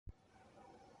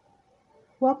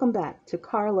Welcome back to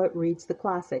Carla Reads the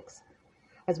Classics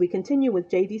as we continue with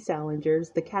J.D. Salinger's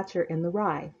The Catcher in the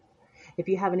Rye. If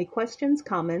you have any questions,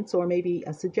 comments, or maybe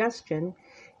a suggestion,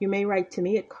 you may write to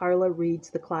me at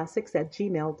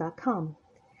carlareadstheclassics@gmail.com.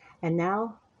 And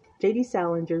now, J.D.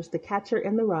 Salinger's The Catcher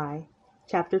in the Rye,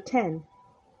 Chapter 10.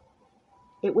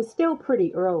 It was still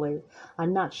pretty early.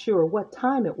 I'm not sure what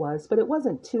time it was, but it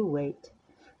wasn't too late.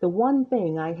 The one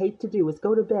thing I hate to do is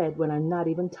go to bed when I'm not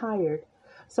even tired.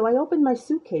 So I opened my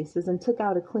suitcases and took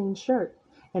out a clean shirt.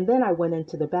 And then I went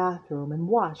into the bathroom and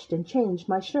washed and changed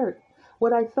my shirt.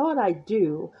 What I thought I'd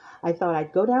do, I thought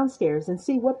I'd go downstairs and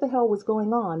see what the hell was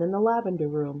going on in the lavender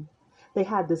room. They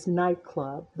had this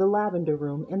nightclub, the lavender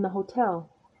room, in the hotel.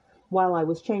 While I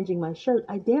was changing my shirt,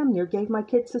 I damn near gave my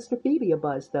kid sister Phoebe a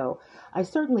buzz, though. I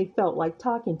certainly felt like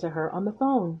talking to her on the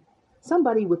phone.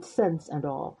 Somebody with sense and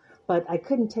all. But I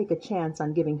couldn't take a chance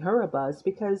on giving her a buzz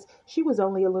because she was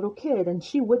only a little kid and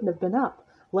she wouldn't have been up,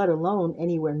 let alone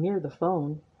anywhere near the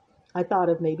phone. I thought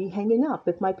of maybe hanging up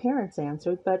if my parents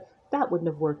answered, but that wouldn't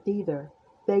have worked either.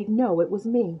 They'd know it was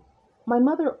me. My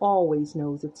mother always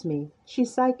knows it's me.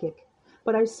 She's psychic.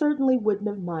 But I certainly wouldn't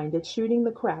have minded shooting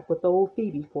the crap with old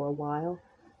Phoebe for a while.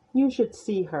 You should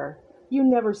see her. You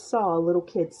never saw a little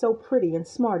kid so pretty and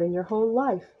smart in your whole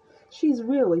life. She's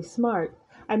really smart.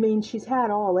 I mean, she's had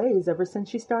all A's ever since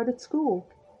she started school.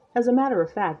 As a matter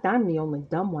of fact, I'm the only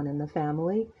dumb one in the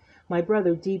family. My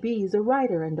brother D.B.'s a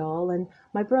writer and all, and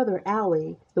my brother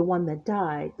Allie, the one that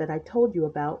died, that I told you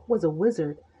about, was a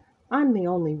wizard. I'm the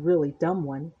only really dumb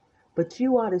one. But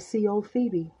you ought to see old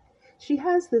Phoebe. She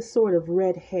has this sort of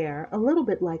red hair, a little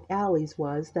bit like Allie's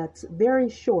was, that's very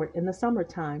short in the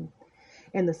summertime.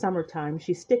 In the summertime,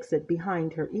 she sticks it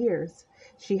behind her ears.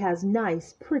 She has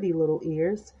nice, pretty little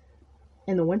ears.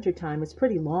 In the wintertime, it's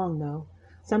pretty long, though.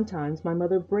 Sometimes my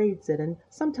mother braids it, and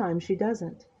sometimes she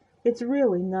doesn't. It's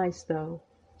really nice, though.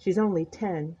 She's only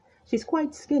 10. She's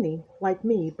quite skinny, like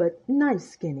me, but nice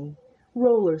skinny.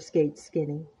 Roller skate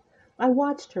skinny. I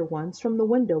watched her once from the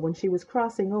window when she was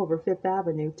crossing over Fifth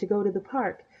Avenue to go to the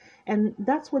park, and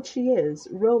that's what she is,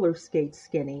 roller skate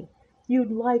skinny.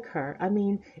 You'd like her. I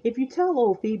mean, if you tell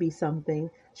old Phoebe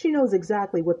something, she knows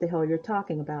exactly what the hell you're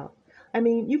talking about. I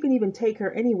mean, you can even take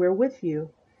her anywhere with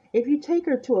you. If you take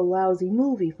her to a lousy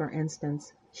movie, for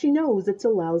instance, she knows it's a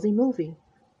lousy movie.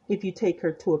 If you take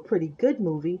her to a pretty good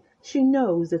movie, she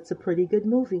knows it's a pretty good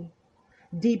movie.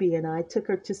 D.B. and I took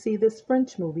her to see this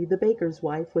French movie, The Baker's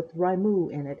Wife, with Raimou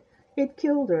in it. It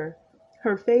killed her.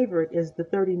 Her favorite is The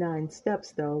 39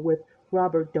 Steps, though, with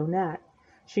Robert Donat.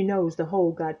 She knows the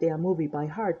whole goddamn movie by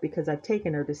heart because I've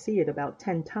taken her to see it about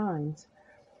 10 times.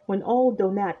 When old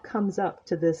Donat comes up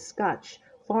to this Scotch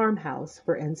farmhouse,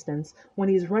 for instance, when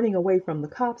he's running away from the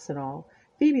cops and all,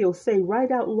 Phoebe'll say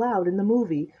right out loud in the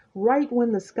movie, right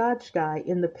when the Scotch guy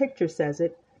in the picture says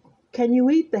it, "Can you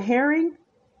eat the herring?"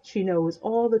 She knows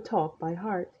all the talk by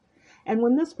heart. And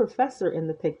when this professor in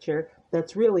the picture,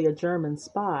 that's really a German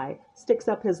spy, sticks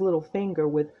up his little finger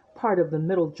with part of the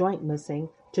middle joint missing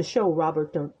to show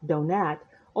Robert Donat,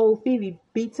 old Phoebe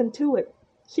beats him to it.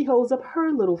 She holds up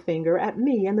her little finger at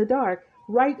me in the dark,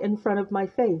 right in front of my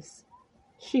face.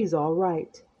 She's all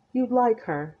right. You'd like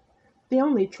her. The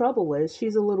only trouble is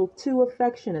she's a little too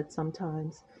affectionate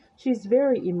sometimes. She's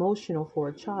very emotional for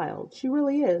a child. She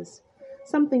really is.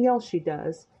 Something else she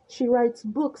does. She writes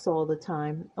books all the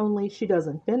time, only she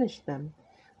doesn't finish them.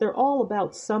 They're all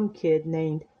about some kid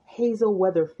named Hazel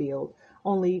Weatherfield,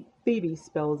 only Phoebe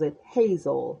spells it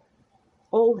Hazel.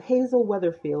 Old Hazel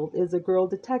Weatherfield is a girl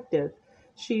detective.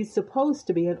 She's supposed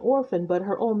to be an orphan, but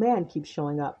her old man keeps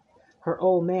showing up. Her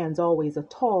old man's always a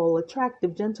tall,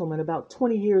 attractive gentleman about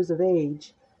 20 years of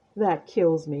age. That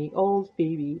kills me, old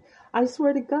Phoebe. I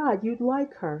swear to God, you'd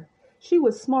like her. She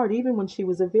was smart even when she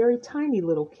was a very tiny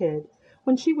little kid.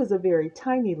 When she was a very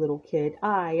tiny little kid,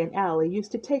 I and Allie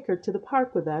used to take her to the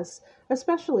park with us,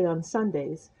 especially on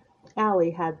Sundays.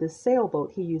 Allie had this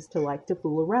sailboat he used to like to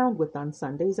fool around with on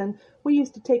Sundays, and we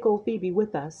used to take old Phoebe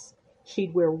with us.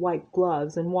 She'd wear white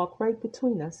gloves and walk right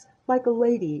between us, like a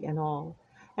lady and all.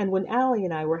 And when Allie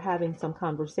and I were having some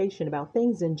conversation about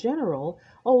things in general,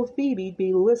 old Phoebe'd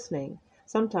be listening.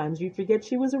 Sometimes you'd forget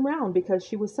she was around because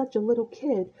she was such a little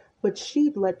kid, but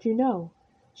she'd let you know.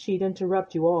 She'd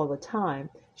interrupt you all the time.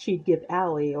 She'd give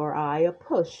Allie or I a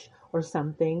push or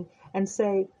something and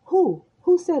say, Who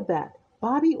said that?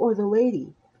 Bobby or the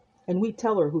lady?" And we'd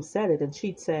tell her who said it, and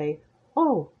she'd say,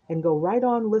 "Oh," and go right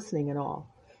on listening and all.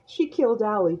 She killed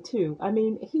Allie, too. I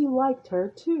mean, he liked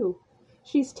her, too.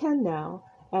 She's 10 now,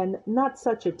 and not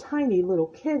such a tiny little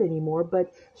kid anymore,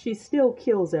 but she still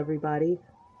kills everybody.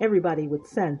 Everybody with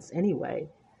sense, anyway.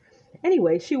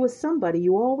 Anyway, she was somebody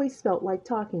you always felt like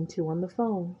talking to on the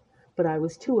phone. But I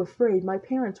was too afraid my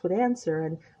parents would answer,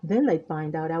 and then they'd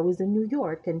find out I was in New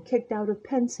York and kicked out of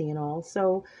Pensy and all,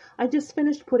 so I just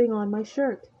finished putting on my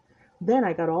shirt. Then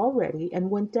I got all ready and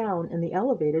went down in the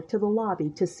elevator to the lobby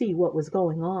to see what was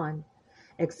going on.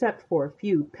 Except for a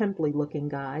few pimply-looking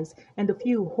guys and a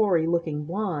few hoary-looking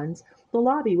blondes, the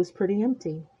lobby was pretty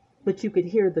empty. But you could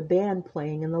hear the band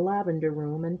playing in the lavender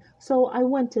room, and so I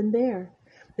went in there.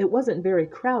 It wasn't very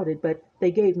crowded, but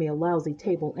they gave me a lousy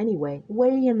table anyway,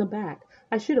 way in the back.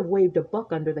 I should have waved a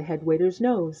buck under the head waiter's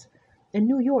nose. In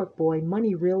New York, boy,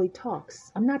 money really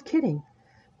talks. I'm not kidding.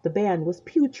 The band was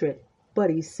putrid.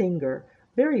 Buddy Singer,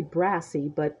 very brassy,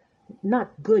 but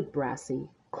not good brassy,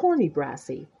 corny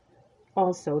brassy.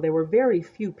 Also, there were very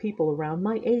few people around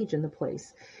my age in the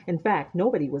place. In fact,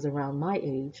 nobody was around my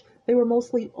age. They were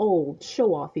mostly old,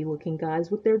 show-offy looking guys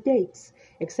with their dates,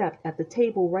 except at the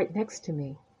table right next to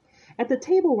me. At the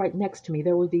table right next to me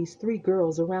there were these three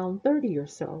girls around 30 or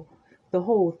so. The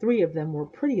whole three of them were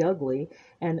pretty ugly,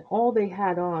 and they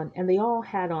all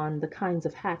had on the kinds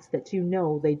of hats that you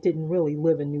know they didn't really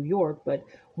live in New York, but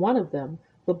one of them,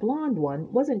 the blonde one,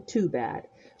 wasn't too bad.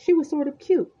 She was sort of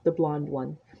cute, the blonde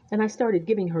one, and I started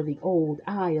giving her the old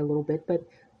eye a little bit, but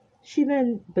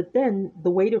then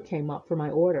the waiter came up for my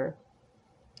order.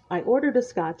 I ordered a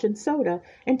scotch and soda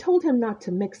and told him not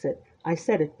to mix it. I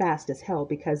said it fast as hell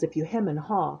because if you hem and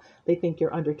haw, they think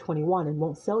you're under 21 and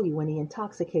won't sell you any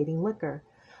intoxicating liquor.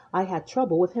 I had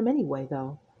trouble with him anyway,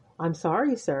 though. "I'm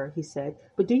sorry, sir," he said,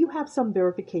 "but do you have some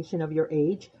verification of your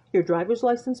age? Your driver's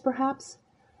license, perhaps?"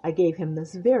 I gave him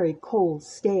this very cold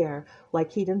stare,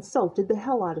 like he'd insulted the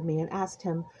hell out of me, and asked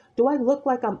him, "Do I look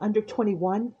like I'm under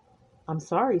 21?" "I'm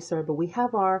sorry, sir, but we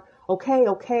have our—" Okay,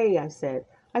 I said.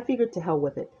 I figured to hell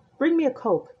with it. "Bring me a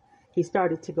Coke." He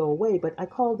started to go away, but I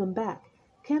called him back.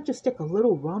 "Can't you stick a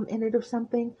little rum in it or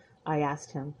something?" I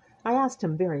asked him. I asked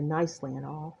him very nicely and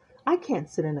all. I can't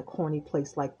sit in a corny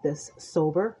place like this,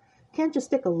 sober. Can't you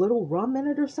stick a little rum in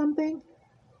it or something?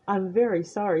 "I'm very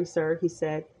sorry, sir," he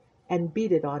said, and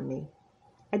beat it on me.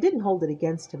 I didn't hold it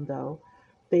against him, though.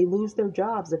 They lose their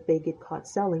jobs if they get caught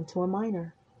selling to a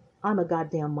minor. I'm a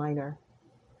goddamn minor.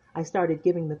 I started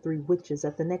giving the three witches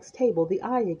at the next table the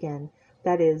eye again.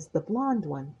 That is, the blonde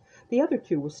one. The other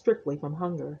two were strictly from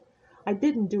hunger. I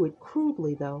didn't do it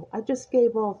crudely, though. I just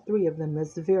gave all three of them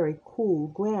this very cool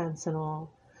glance and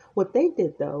all. What they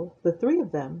did, though, the three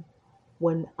of them,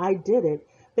 when I did it,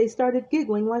 they started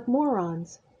giggling like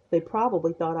morons. They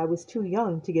probably thought I was too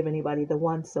young to give anybody the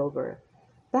once-over.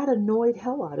 That annoyed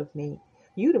hell out of me.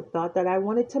 You'd have thought that I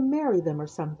wanted to marry them or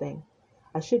something.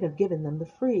 I shouldn't have given them the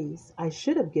freeze. I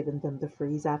should have given them the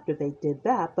freeze after they did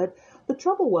that, but the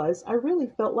trouble was I really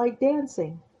felt like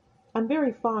dancing. I'm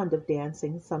very fond of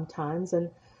dancing sometimes, and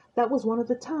that was one of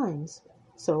the times.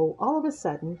 So all of a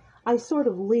sudden I sort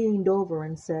of leaned over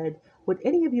and said, "Would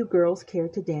any of you girls care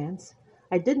to dance?"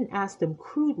 I didn't ask them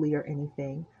crudely or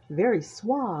anything, very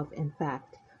suave, in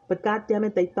fact, but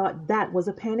goddammit, they thought that was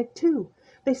a panic too.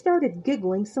 They started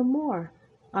giggling some more.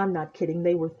 I'm not kidding,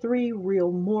 they were three real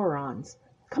morons.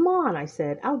 "Come on," I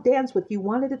said, "I'll dance with you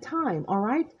one at a time, all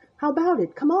right? How about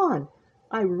it? Come on."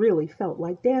 I really felt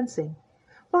like dancing.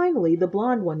 Finally, the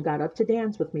blonde one got up to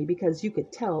dance with me because you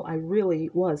could tell I really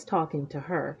was talking to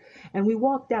her, and we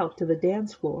walked out to the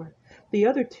dance floor. The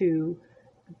other two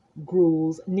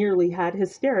gruels nearly had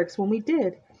hysterics when we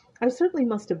did. I certainly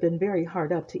must have been very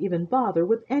hard up to even bother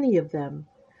with any of them.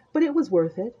 But it was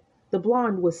worth it. The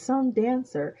blonde was some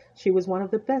dancer. She was one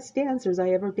of the best dancers I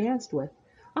ever danced with.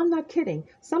 I'm not kidding.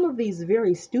 Some of these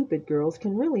very stupid girls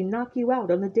can really knock you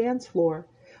out on the dance floor.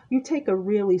 You take a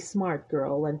really smart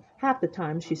girl, and half the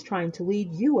time she's trying to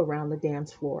lead you around the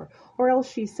dance floor, or else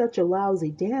she's such a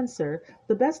lousy dancer,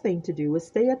 the best thing to do is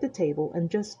stay at the table and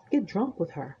just get drunk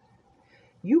with her.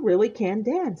 "You really can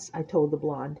dance," I told the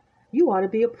blonde. "You ought to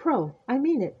be a pro. I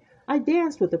mean it. I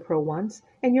danced with a pro once,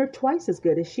 and you're twice as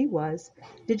good as she was.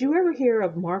 Did you ever hear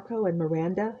of Marco and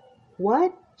Miranda?"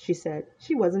 "What?" she said.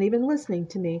 She wasn't even listening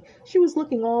to me. She was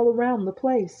looking all around the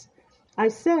place. I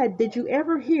said, "Did you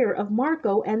ever hear of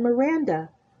Marco and Miranda?"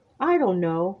 "I don't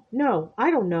know. No,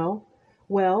 I don't know."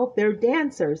 "Well, they're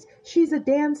dancers. She's a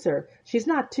dancer. She's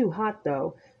not too hot,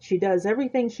 though. She does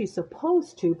everything she's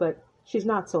supposed to, but she's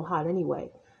not so hot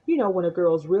anyway. You know when a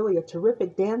girl's really a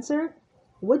terrific dancer?"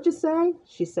 "What'd you say?"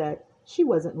 she said. She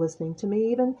wasn't listening to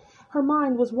me even. Her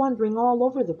mind was wandering all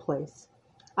over the place.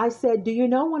 I said, "Do you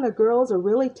know when a girl's a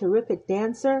really terrific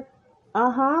dancer?"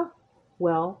 "Uh-huh."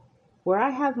 "Well, where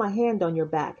I have my hand on your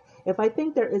back, if I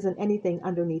think there isn't anything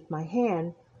underneath my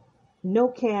hand,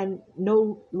 no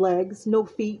legs, no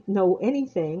feet, no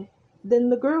anything, Then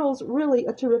the girl's really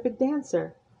a terrific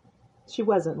dancer." She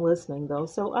wasn't listening, though,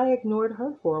 so I ignored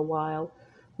her for a while.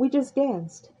 We just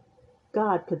danced.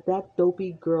 God, could that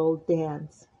dopey girl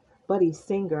dance! Buddy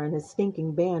Singer and his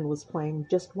stinking band was playing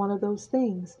just one of those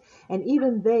things, and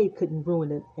even they couldn't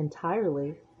ruin it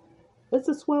entirely. It's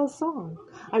a swell song.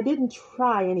 I didn't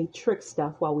try any trick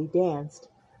stuff while we danced.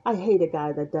 I hate a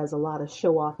guy that does a lot of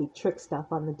show-offy trick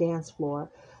stuff on the dance floor,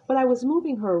 but I was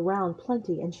moving her around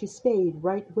plenty and she stayed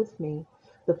right with me.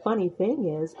 The funny thing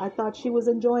is, I thought she was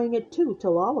enjoying it too,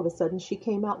 till all of a sudden she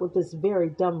came out with this very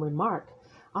dumb remark.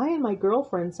 "I and my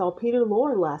girlfriend saw Peter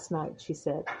Lorre last night," she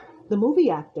said. "The movie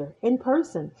actor, in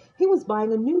person. He was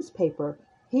buying a newspaper.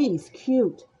 He's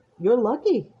cute." "You're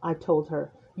lucky," I told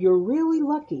her. "You're really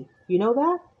lucky. You know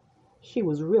that?" She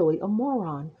was really a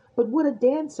moron. But what a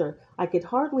dancer! I could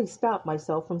hardly stop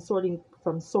myself from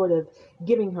sort of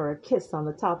giving her a kiss on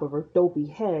the top of her dopey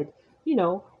head,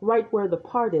 right where the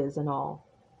part is and all.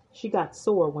 She got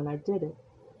sore when I did it.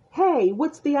 "Hey,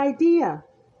 what's the idea?"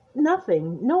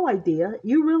 "Nothing. No idea.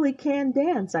 You really can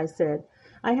dance," I said.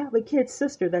 "I have a kid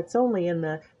sister that's only in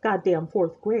the goddamn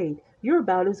 4th grade. You're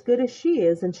about as good as she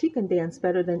is, and she can dance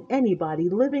better than anybody,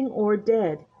 living or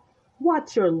dead."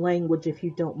 "Watch your language if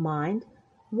you don't mind."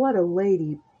 What a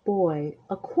lady, boy.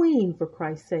 A queen, for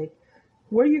Christ's sake.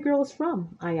 "Where you girls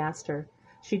from?" I asked her.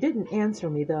 She didn't answer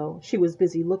me, though. She was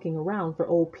busy looking around for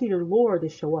old Peter Lorre to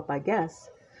show up, I guess.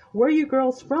 "Where you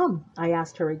girls from?" I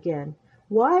asked her again.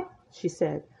 "What?" she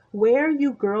said. "Where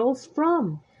you girls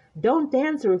from? Don't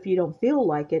answer if you don't feel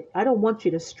like it. I don't want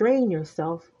you to strain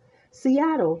yourself."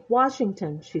 "Seattle,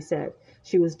 Washington," she said.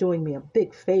 She was doing me a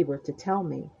big favor to tell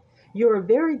me. "You're a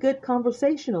very good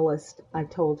conversationalist," I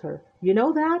told her. "You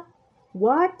know that?"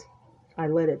 "What?" I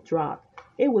let it drop.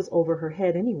 It was over her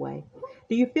head anyway.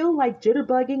 "Do you feel like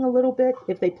jitterbugging a little bit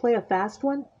if they play a fast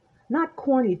one? Not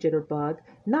corny jitterbug,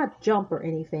 not jump or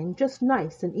anything, just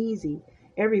nice and easy.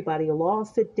 Everybody'll all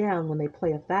sit down when they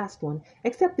play a fast one,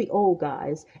 except the old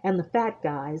guys and the fat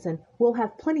guys, and we'll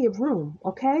have plenty of room,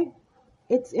 okay?"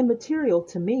 "It's immaterial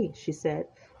to me," she said.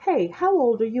 "Hey, how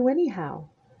old are you anyhow?"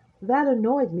 That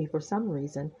annoyed me for some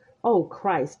reason. "Oh,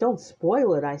 Christ, don't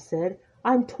spoil it," I said.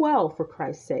 "I'm 12, for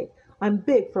Christ's sake. I'm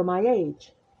big for my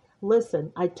age."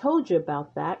 "Listen, I told you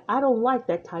about that. I don't like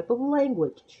that type of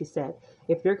language," she said.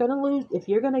 If you're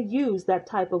gonna use that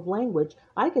type of language,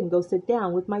 I can go sit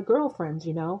down with my girlfriends,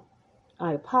 you know."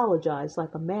 I apologized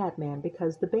like a madman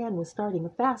because the band was starting a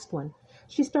fast one.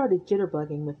 She started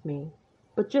jitterbugging with me,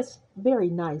 but just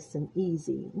very nice and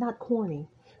easy, not corny.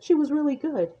 She was really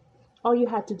good. All you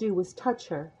had to do was touch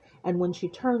her, and when she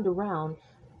turned around,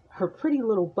 her pretty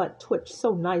little butt twitched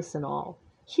so nice and all.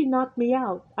 She knocked me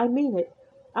out. I mean it.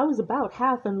 I was about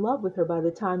half in love with her by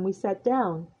the time we sat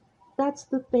down. That's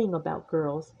the thing about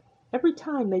girls. Every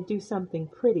time they do something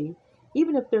pretty,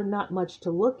 even if they're not much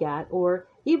to look at, or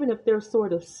even if they're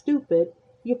sort of stupid,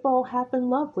 you fall half in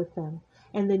love with them,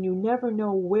 and then you never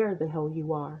know where the hell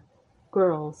you are.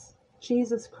 Girls,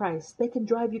 Jesus Christ, they can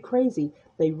drive you crazy.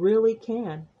 They really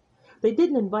can. They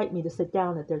didn't invite me to sit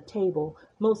down at their table,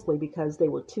 mostly because they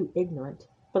were too ignorant,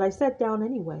 but I sat down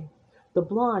anyway. The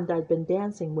blonde I'd been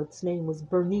dancing with's name was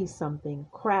Bernice something,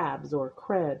 Krabs or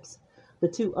Krebs. The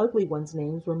two ugly ones'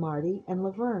 names were Marty and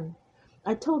Laverne.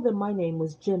 I told them my name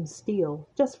was Jim Steele,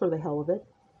 just for the hell of it.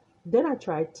 Then I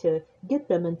tried to get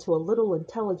them into a little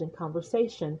intelligent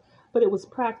conversation, but it was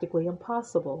practically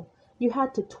impossible. You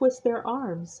had to twist their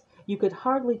arms. You could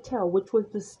hardly tell which was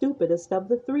the stupidest of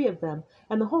the three of them,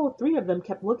 and the whole three of them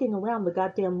kept looking around the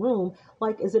goddamn room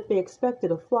like as if they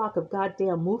expected a flock of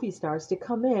goddamn movie stars to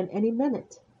come in any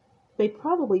minute. They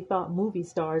probably thought movie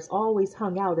stars always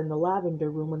hung out in the Lavender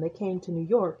Room when they came to New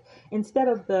York, instead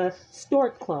of the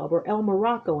Stork Club or El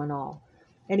Morocco and all.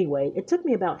 Anyway, it took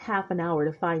me about half an hour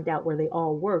to find out where they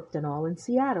all worked and all in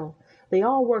Seattle. They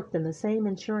all worked in the same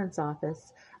insurance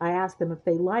office. I asked them if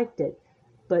they liked it.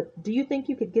 But do you think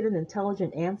you could get an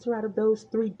intelligent answer out of those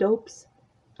three dopes?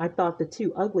 I thought the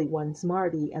two ugly ones,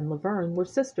 Marty and Laverne, were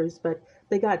sisters, but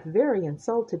they got very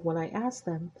insulted when I asked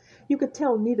them. You could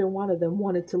tell neither one of them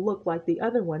wanted to look like the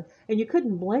other one, and you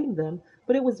couldn't blame them,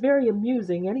 but it was very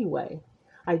amusing anyway.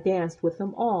 I danced with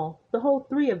them all, the whole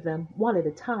three of them, one at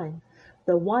a time.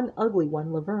 The one ugly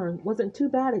one, Laverne, wasn't too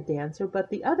bad a dancer, but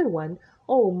the other one,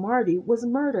 oh, Marty, was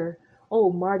murder.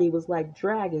 Oh, Marty was like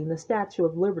dragging the Statue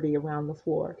of Liberty around the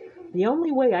floor. The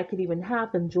only way I could even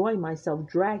half enjoy myself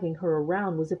dragging her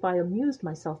around was if I amused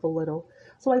myself a little.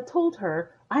 So I told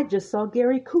her I just saw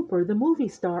Gary Cooper, the movie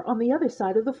star, on the other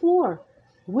side of the floor.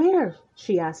 "Where?"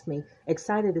 she asked me,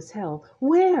 excited as hell.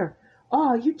 "Where?"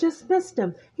 "Oh, you just missed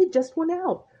him. He just went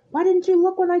out. Why didn't you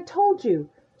look when I told you?"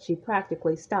 She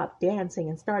practically stopped dancing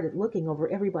and started looking over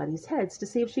everybody's heads to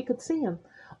see if she could see him.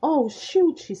 "Oh,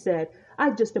 shoot," she said.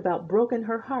 "I'd just about broken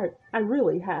her heart. I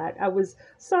really had. I was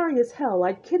sorry as hell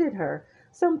I'd kidded her.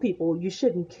 Some people you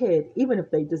shouldn't kid, even if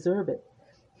they deserve it.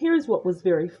 Here's what was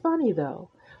very funny, though.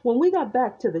 When we got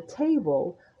back to the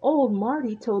table, old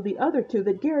Marty told the other two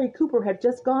that Gary Cooper had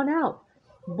just gone out.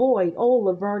 Boy, old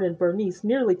Laverne and Bernice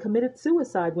nearly committed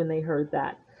suicide when they heard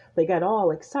that. They got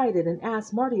all excited and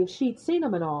asked Marty if she'd seen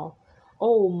him and all.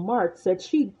 Old Mart said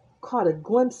she'd caught a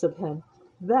glimpse of him.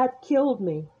 That killed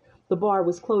me. The bar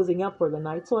was closing up for the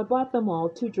night, so I bought them all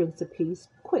 2 drinks apiece,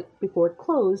 quick, before it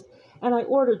closed, and I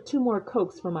ordered 2 more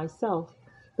Cokes for myself.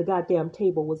 The goddamn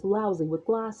table was lousy with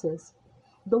glasses.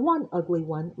 The one ugly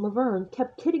one, Laverne,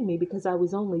 kept kidding me because I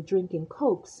was only drinking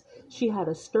Cokes. She had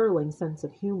a sterling sense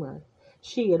of humor.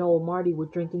 She and old Marty were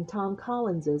drinking Tom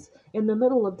Collins's in the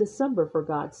middle of December, for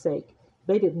God's sake.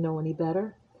 They didn't know any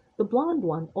better. The blonde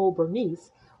one, old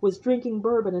Bernice, was drinking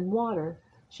bourbon and water.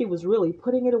 She was really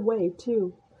putting it away,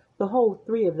 too. The whole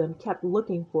 3 of them kept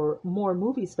looking for more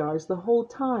movie stars the whole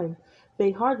time.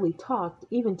 They hardly talked,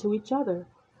 even to each other.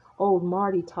 Old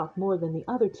Marty talked more than the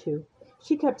other 2.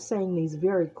 She kept saying these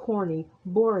very corny,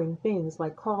 boring things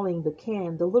like calling the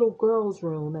can the little girl's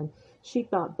room, and she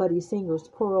thought Buddy Singer's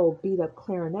poor old beat-up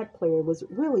clarinet player was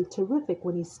really terrific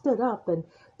when he stood up and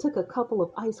took a couple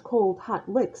of ice-cold hot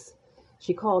licks.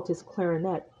 She called his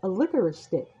clarinet a licorice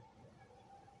stick.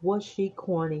 Was she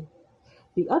corny?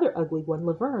 The other ugly one,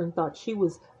 Laverne, thought she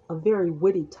was a very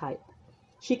witty type.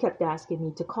 She kept asking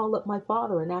me to call up my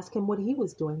father and ask him what he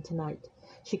was doing tonight.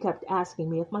 She kept asking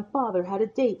me if my father had a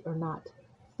date or not.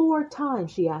 4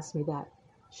 times she asked me that.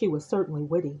 She was certainly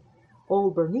witty.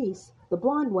 Old Bernice, the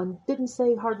blonde one, didn't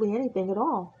say hardly anything at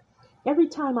all. Every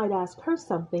time I'd ask her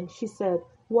something, she said,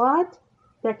 "What?"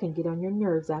 That can get on your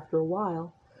nerves after a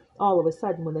while. All of a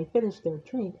sudden, when they finished their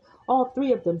drink, all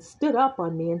 3 of them stood up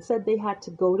on me and said they had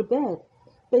to go to bed.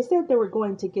 They said they were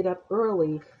going to get up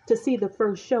early to see the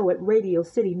first show at Radio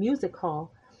City Music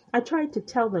Hall. I tried to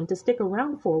tell them to stick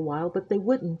around for a while, but they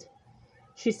wouldn't.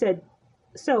 She said,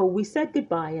 so we said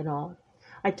goodbye and all.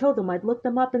 I told them I'd look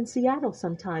them up in Seattle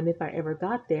sometime if I ever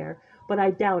got there, but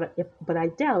I doubt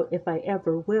if I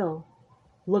ever will.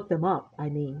 Look them up, I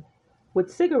mean.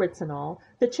 With cigarettes and all,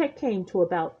 the check came to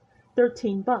about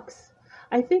 $13.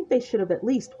 I think they should have at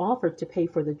least offered to pay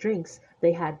for the drinks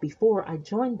they had before I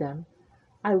joined them.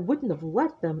 I wouldn't have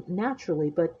let them,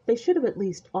 naturally, but they should have at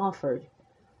least offered.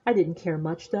 I didn't care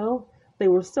much, though. They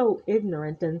were so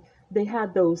ignorant, and they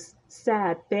had those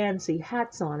sad, fancy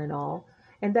hats on and all,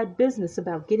 and that business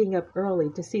about getting up early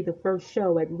to see the first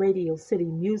show at Radio City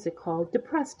Music Hall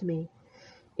depressed me.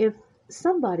 If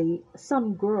somebody,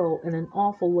 some girl in an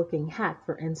awful-looking hat,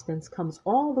 for instance, comes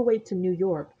all the way to New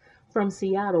York, from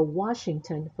Seattle,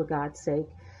 Washington, for God's sake,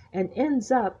 and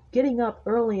ends up getting up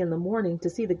early in the morning to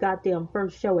see the goddamn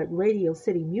first show at Radio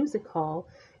City Music Hall,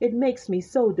 it makes me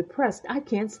so depressed I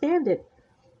can't stand it.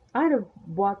 I'd have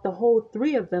bought the whole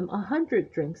 3 of them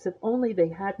 100 drinks if only they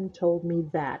hadn't told me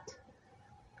that.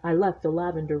 I left the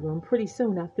lavender room pretty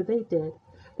soon after they did.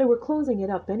 They were closing it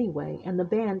up anyway, and the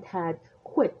band had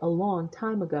quit a long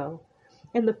time ago.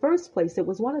 In the first place, it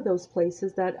was one of those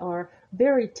places that are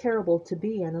very terrible to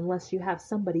be in unless you have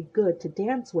somebody good to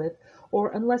dance with,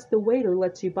 or unless the waiter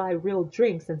lets you buy real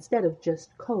drinks instead of just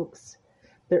Cokes.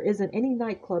 There isn't any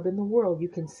nightclub in the world you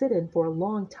can sit in for a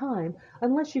long time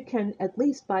unless you can at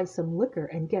least buy some liquor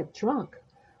and get drunk,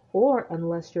 or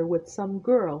unless you're with some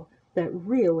girl that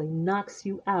really knocks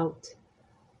you out.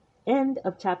 End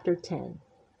of chapter 10.